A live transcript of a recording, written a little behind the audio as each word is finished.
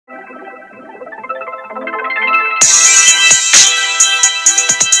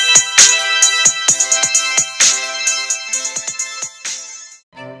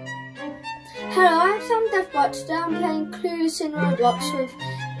today I'm playing Clueless in Roblox with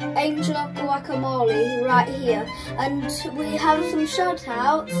Angel of Guacamole right here, and we have some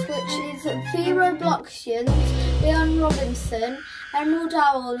shoutouts, which is the Robloxians, Rayan Robinson,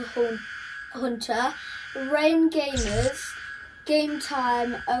 EmeraldOwl Hunter, Rayan Gamerz, Game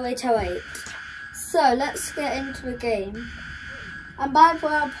Time 0808. So let's get into the game. And by the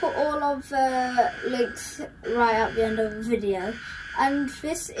way, I'll put all of the links right at the end of the video. And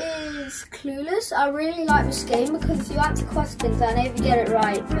this is Clueless. I really like this game because you answer questions and if you get it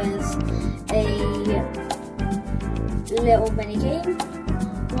right, there's a little mini game.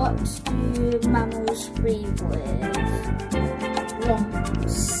 What do mammals breathe with?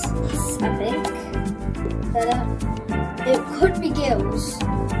 Lungs, I think. It could be gills.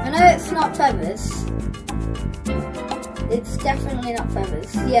 I know it's not feathers. It's definitely not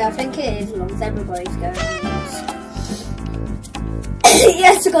feathers. Yeah, I think it is lungs. Everybody's going on lungs.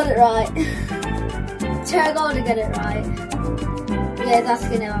 Yes, I got it right. I got to get it right. Yeah, it's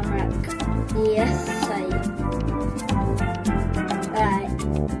asking if I'm wreck. Yes, I am. Right.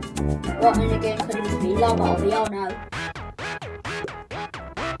 What mini game could this be? Lava obby, oh no.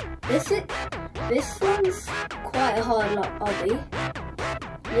 This one's quite a hard obby.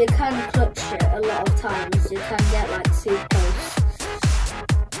 You can clutch it a lot of times. You can get like super close.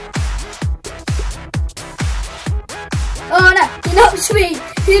 Oh no, you knocked me!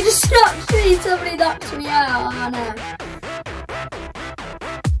 You just knocked me! Somebody knocked me out, oh no.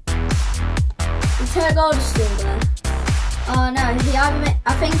 The Turgold is still there. Oh no, I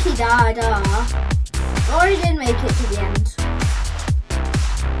think he died, or he didn't make it to the end.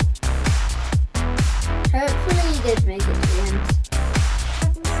 Hopefully he did make it to the end.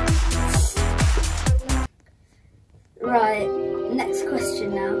 Right, next question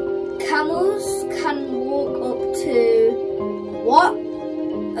now. Camels can walk up to what?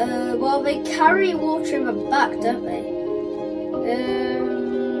 Well, they carry water in the back, don't they?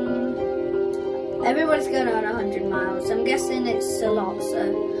 Everybody's going on 100 miles. I'm guessing it's a lot, so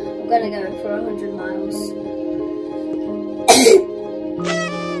I'm going to go for 100 miles.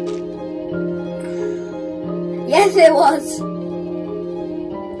 Yes, it was.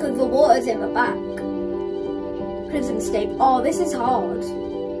 Because the water's in the back. Prison escape. Oh, this is hard.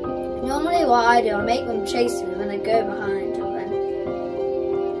 Normally what I do, I make them chase me and then I go behind and then...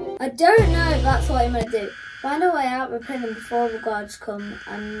 I don't know if that's what I'm going to do. Find a way out of the prison before the guards come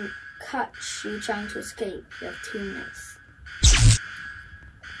and catch you trying to escape. You have 2 minutes.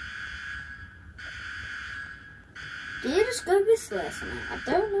 Do you just go this way or something? I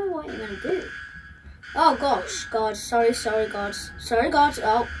don't know what you're going to do. Oh gosh, God, sorry gods. Sorry gods,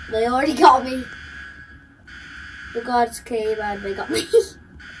 oh, they already got me. The gods came and they got me.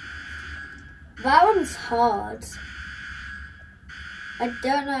 That one's hard. I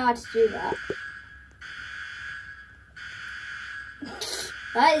don't know how to do that.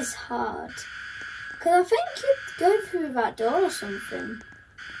 That is hard. Because I think you'd go through that door or something.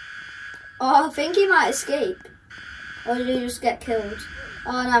 Oh, I think he might escape. Or did he just get killed?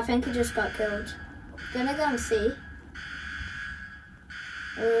 Oh no, I think he just got killed. Gonna go and see.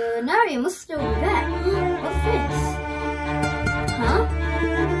 No, he must still be there. What's this? Huh?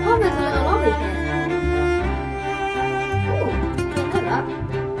 Oh, there's a little lobby here. Ooh, look at that.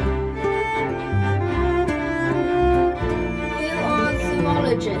 Who are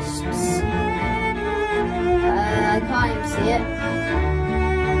zoologists? I can't even see it.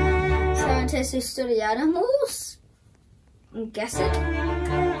 Scientists who study animals? I'm guessing.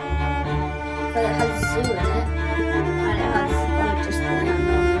 But it has zoo in it. And it has just the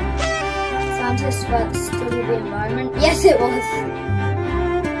animal. Scientists that study the environment. Yes, it was.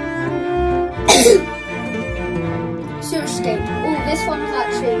 Sewer escape. Oh, this one's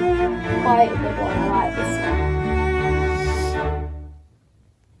actually quite a good one. I like this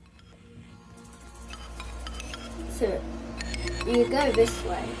one. So, you go this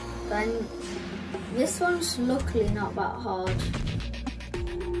way. Then, this one's luckily not that hard.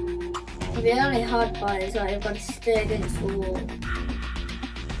 The only hard part is that you've got to stay against the wall.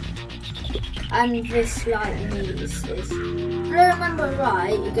 And this light you need is, if I remember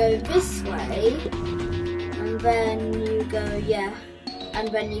right, you go this way, and then you go, yeah, and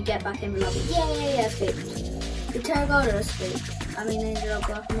then you get back in the lobby. Yeah, escaped. The Terragoda escaped. I mean, Angel of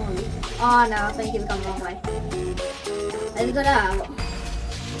Guacamole. Oh no, I think you've gone the wrong way. Has he got out?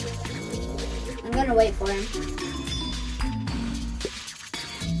 I'm gonna wait for him.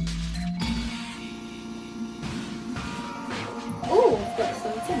 Oh, I've got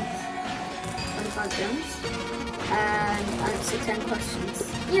some things. 25 gems. And answer 10 questions.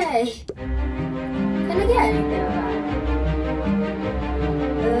 Yay! Can I get anything about it?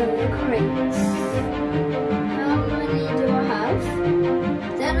 Crates.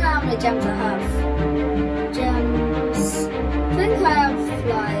 gems I have. Gems. I think I have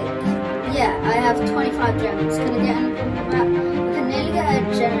like, yeah, I have 25 gems. Can I get anything from that? I can nearly get a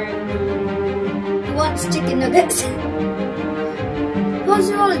generator. Who wants chicken nuggets?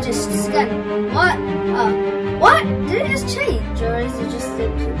 Conserologists again. What? Oh. What? Did it just change? Or is it just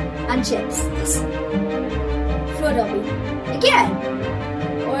simple? And chips. Flood obby. Again?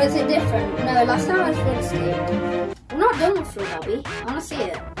 Or is it different? No, last time I was flood escape. I'm not done with flood obby. I want to see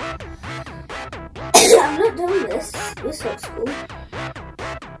it. I'm not done with this. This looks cool.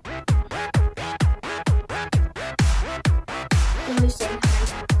 Who's saying hi?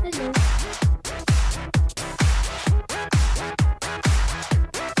 Hello.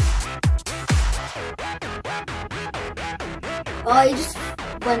 Oh, he just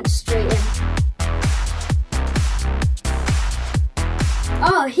went straight in.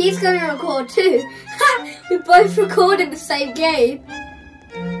 Oh, he's going to record too. We both recorded the same game.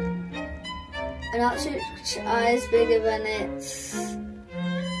 An ostrich eye is bigger than its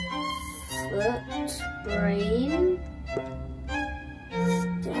foot, brain.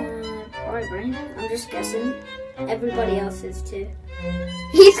 Probably brain. I'm just guessing. Everybody else is too.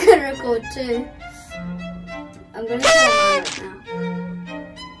 He's going to record too. I'm going to tell him right now.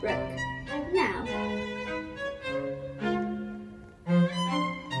 Rick. Now.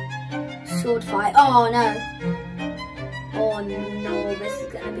 Sword fight. Oh no. Oh no, this is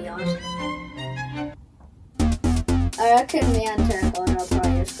going to be hard. I reckon me and Turbo are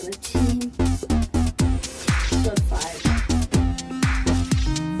probably just going to team. Sword fight.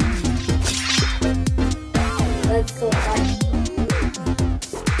 Let's sword fight.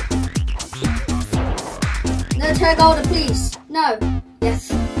 No, Terragolda, please. No.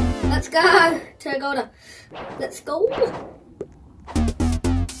 Yes. Let's go. Terragolda. Let's go.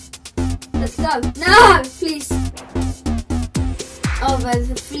 Let's go. No, please. Oh,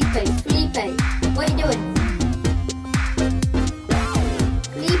 there's a Felipe. Felipe. What are you doing?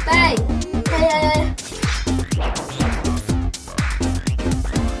 Felipe. Hey.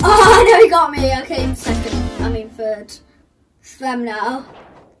 Oh, no, he got me. I came second. I mean third. Spam now.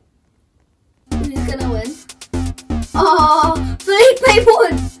 Who's gonna win? Oh, Felipe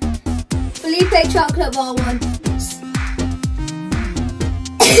won! Felipe chocolate bar won.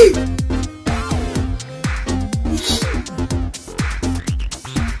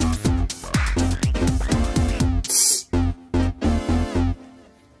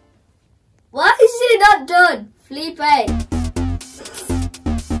 Why is he not done? Felipe.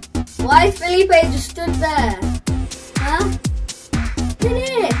 Why is Felipe just stood there? Huh?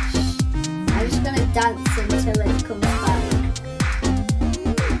 Finish! I'm just gonna dance until it comes back.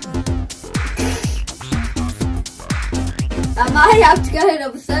 I might have to go to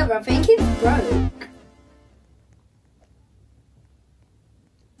another server. I think it's broke.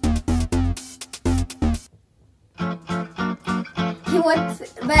 He went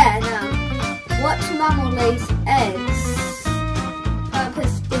there now. What mammal lays eggs?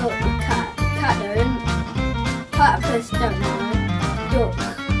 Platypus, duck, cat don't. Platypus don't know. Duck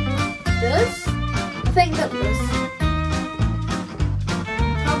does? I think duck does.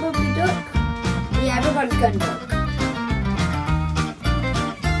 Probably duck. Yeah, everybody's going duck.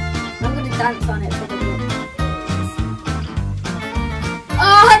 I'm going to dance on it for the duck.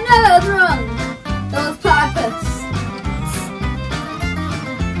 Oh no, that was wrong. That was platypus.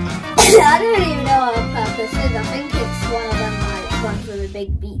 I don't even know what a platypus is. I think it's one of them like ones with a big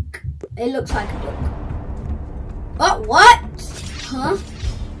beak. It looks like a duck. Oh, what? Huh?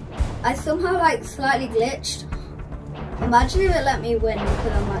 I somehow like slightly glitched. Imagine if it let me win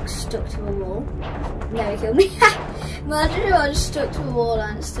because I'm like stuck to a wall. No, it killed me. Imagine if I was stuck to a wall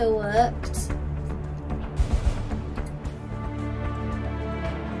and it still worked.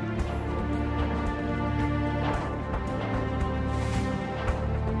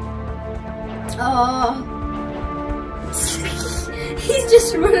 Oh. He's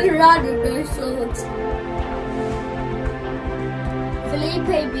just running around with no swords.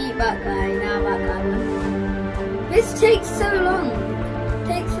 Felipe beat that guy, now that guy won. This takes so long. It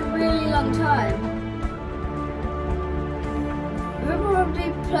takes a really long time. We'll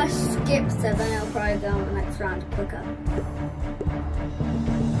probably plus skip so then I'll probably go on the next round quicker.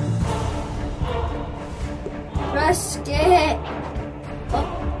 Press skip.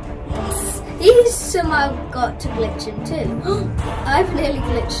 Oh. He's somehow got to glitch in too. I've nearly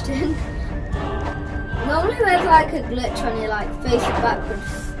glitched in. Normally there's like a glitch when you like face it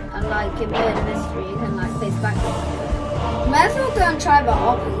backwards and like in murder mystery you can like face backwards. Might as well go and try the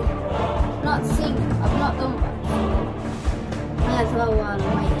hobby. I've not seen it. I've not done that. Might as well while I'm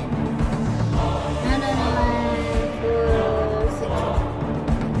waiting. No, 4, 6.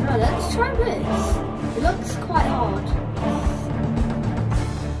 No, let's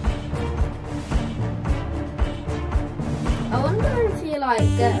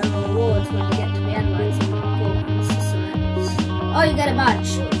get a reward when you get to the end, like some performance or something. Oh, you get a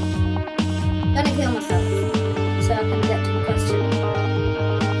badge. I'm gonna kill myself so I can get to the question.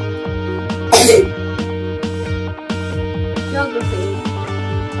 Geography.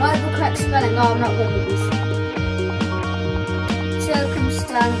 What is the correct spelling? Oh, I'm not good with this.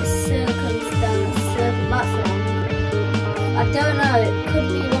 Circumstance, that's wrong. I don't know, it could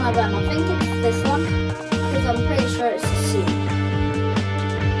be one of them. I think it's this one, because I'm pretty sure it's a C.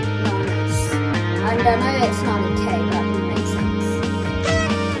 No, an S. And I know it's not a K, that would make sense.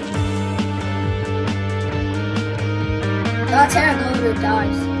 Oh, Terragoda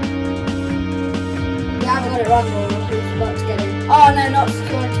dies. Yeah, I got it wrong, or we forgot to get in. Oh no, not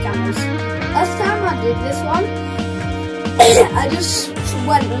security cameras. Last time I did this one, I just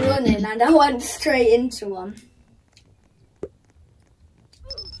went running and I went straight into one.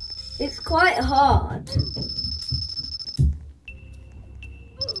 It's quite hard.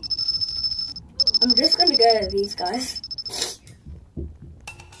 I'm just gonna go with these guys.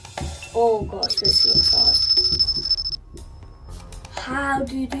 Oh gosh, this looks hard. How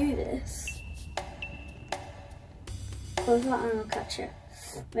do you do this? Close that and I'll catch it.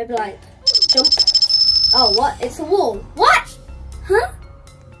 Maybe like jump. Oh, what? It's a wall. What? Huh?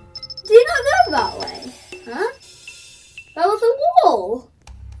 Did you not go that way? Huh? That was a wall.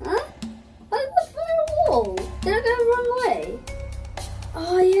 Huh? Why was there a wall? Did I go the wrong way?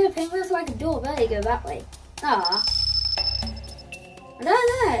 Oh yeah, I think there's like a door. There you go, that way. Ah. I don't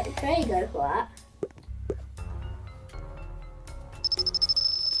know. There you go for that.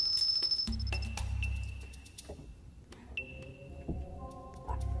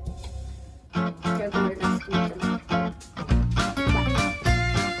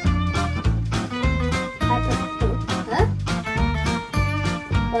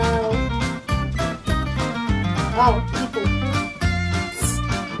 Oh, people.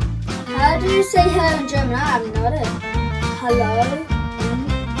 How do you say hello in German? I have no idea. Hello.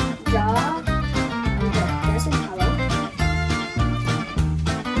 Ja. I'm guessing hello.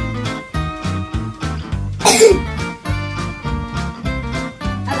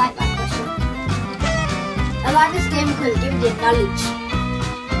 I like that question. I like this game because it gives you knowledge.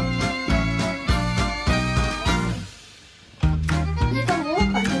 You can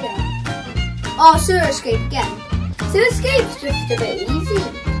walk on here. Oh, sewer escape again. Sewer escape's just a bit easy.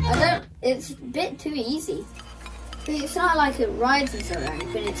 It's a bit too easy. It's not like it rises or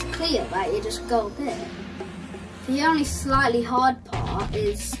anything, it's clear, like you just go up it. The only slightly hard part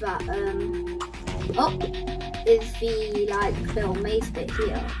is that, is the like little maze bit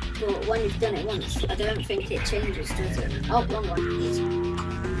here. But when you've done it once, I don't think it changes, does it? Oh, wrong one.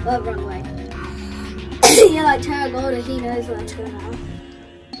 Oh, wrong way. Yeah, like Terragoda, he knows where to go now.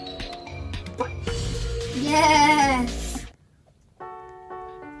 Yes!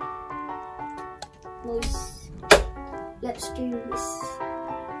 Nice. Let's do this.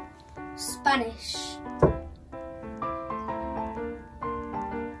 Spanish.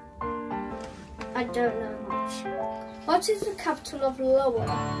 I don't know much. What is the capital of Lower?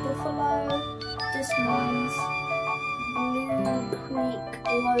 Buffalo, Des Moines, Blue Creek,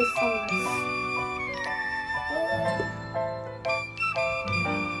 Low Forest.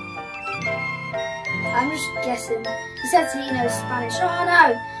 I'm just guessing. He says he knows Spanish. Oh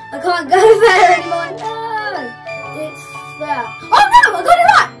no! I can't go there anymore. No! It's there. Oh no! I got it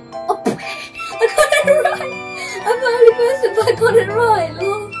right! Oh, I got it right! I'm the only person that got it right.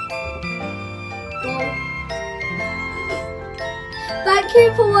 Lol. Thank you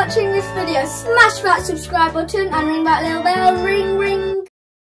for watching this video. Smash that subscribe button and ring that little bell.